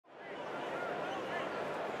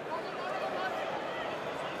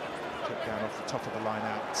Put down off the top of the line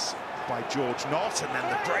out by George Knott, and then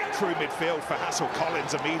the break through midfield for Hassel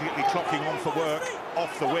Collins, immediately clocking on for work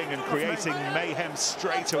off the wing and creating mayhem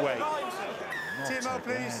straight away. Timo,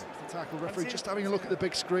 please. The tackle referee just having a look at the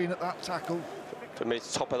big screen at that tackle. For me,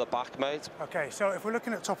 it's top of the back, mate. Okay, so if we're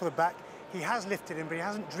looking at top of the back, he has lifted him, but he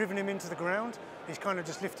hasn't driven him into the ground. He's kind of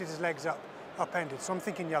just lifted his legs up, upended. So I'm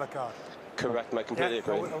thinking yellow card. Correct, mate. Completely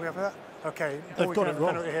agree. Are we up for that? Okay. They've got it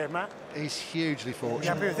wrong. Penalty here, Matt. He's hugely fortunate. You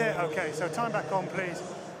happy with it? Okay, so time back on, please.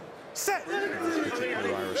 Set! This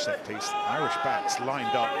particular Irish set piece. Irish backs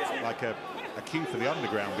lined up like a queue for the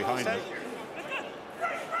underground behind them.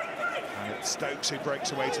 And it's Stokes who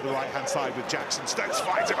breaks away to the right-hand side with Jackson. Stokes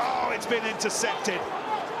finds him. Oh, it's been intercepted.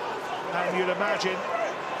 And you'd imagine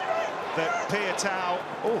that Piatau,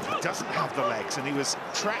 he doesn't have the legs, and he was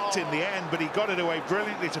tracked in the end, but he got it away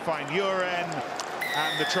brilliantly to find Uren,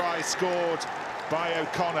 and the try scored by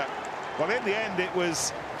O'Connor. Well, in the end, it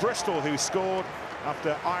was Bristol who scored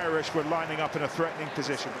after Irish were lining up in a threatening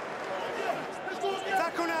position.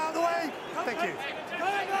 Tackle now, out of the way. Thank you.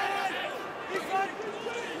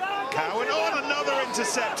 Cowan on another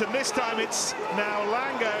intercept, and this time it's now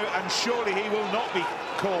Lango, and surely he will not be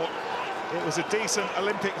caught. It was a decent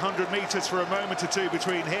Olympic 100 metres for a moment or two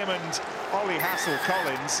between him and Ollie Hassel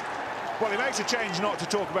Collins. Well, he makes a change not to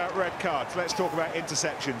talk about red cards. Let's talk about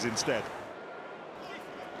interceptions instead.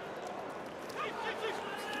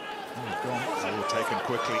 Oh, taken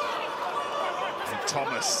quickly. And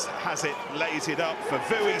Thomas has it, lays it up for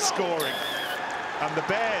Vui scoring. And the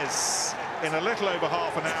Bears, in a little over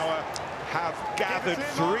half an hour, have gathered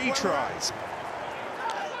 3 tries.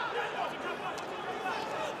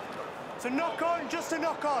 It's a knock on, just a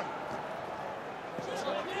knock on.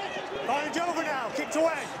 Orange over now, kicked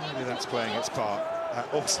away. Maybe that's playing its part.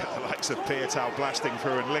 Also, the likes of Piatau blasting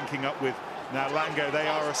through and linking up with now Lango. They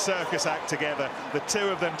are a circus act together. The two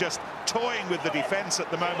of them just toying with the defence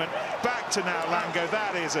at the moment. Back to now Lango.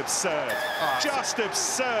 That is absurd. Just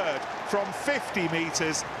absurd. From 50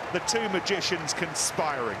 metres, the two magicians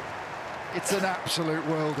conspiring. It's an absolute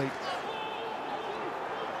worldie.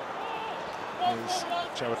 Here's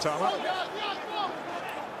Chawatama.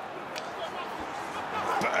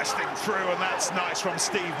 Bursting through, and that's nice from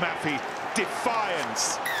Steve Maffey.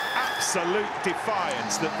 Defiance, absolute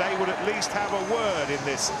defiance that they would at least have a word in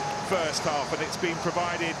this first half, and it's been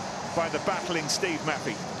provided by the battling Steve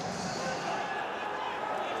Maffey.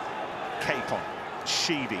 Capon,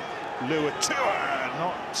 Sheedy, Luatua,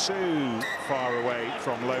 not too far away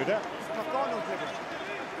from Loader.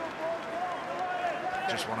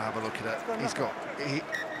 Just want to have a look at it. He's got.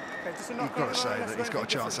 You've got to say that he's got a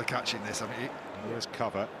chance of catching this, haven't you? There's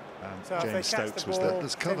cover, and so James Stokes was there.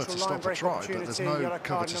 There's cover to stop a try, but there's no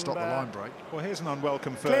cover to stop the line break. Well, here's an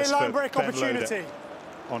unwelcome first for Ben Loader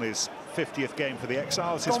on his 50th game for the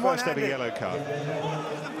Exiles, his first ever yellow card.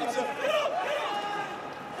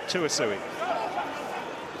 Tuasui.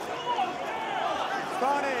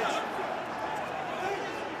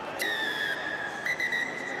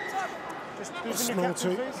 Small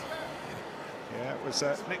two. Yeah, it was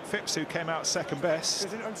Nick Phipps who came out second best.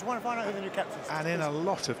 I just want to find out who the new captain is. And in a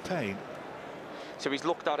lot of pain. So he's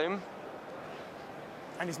looked at him.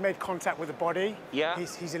 And he's made contact with the body. Yeah.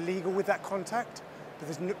 He's illegal with that contact, but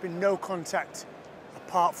there's been no contact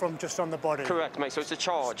apart from just on the body. Correct, mate. So it's a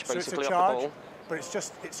charge, so basically, it's a charge, off the ball. But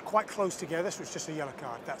it's quite close together, so it's just a yellow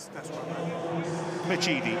card. That's what Mitch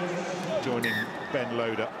Eady joining Ben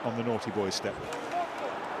Loader on the naughty boy step.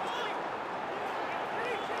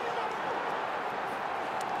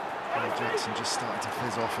 Jackson just starting to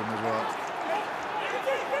fizz off him as well.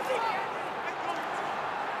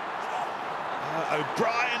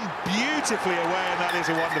 O'Brien beautifully away, and that is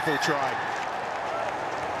a wonderful try.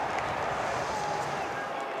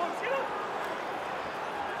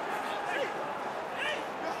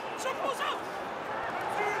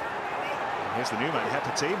 Here's the new man,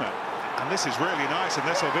 Hepatima. And this is really nice, and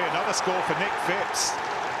this will be another score for Nick Phipps.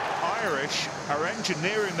 Irish are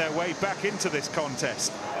engineering their way back into this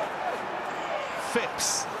contest.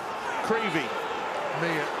 Phipps, Creevy.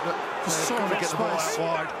 They're going to get the ball out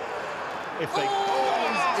wide. If they...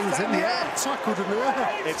 he was in the air. Tackled in the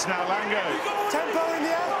air. It's now Lango. Tempo in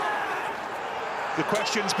the air. The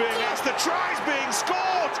question's being asked, the try's being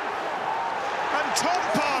scored! And Tom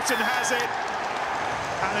Parton has it.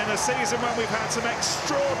 And in a season when we've had some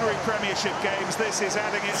extraordinary Premiership games, this is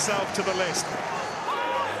adding itself to the list.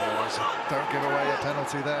 Don't give away a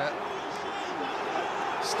penalty there.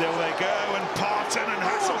 Still they go, and Parton and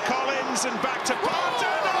Hassel Collins, and back to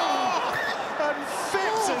Parton. Oh! And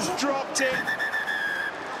Phipps has dropped it.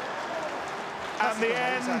 And the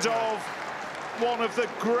end of one of the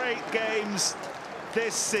great games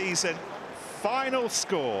this season. Final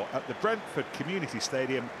score at the Brentford Community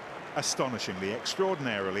Stadium, astonishingly,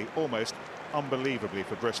 extraordinarily, almost unbelievably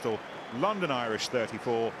for Bristol. London Irish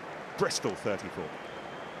 34, Bristol 34.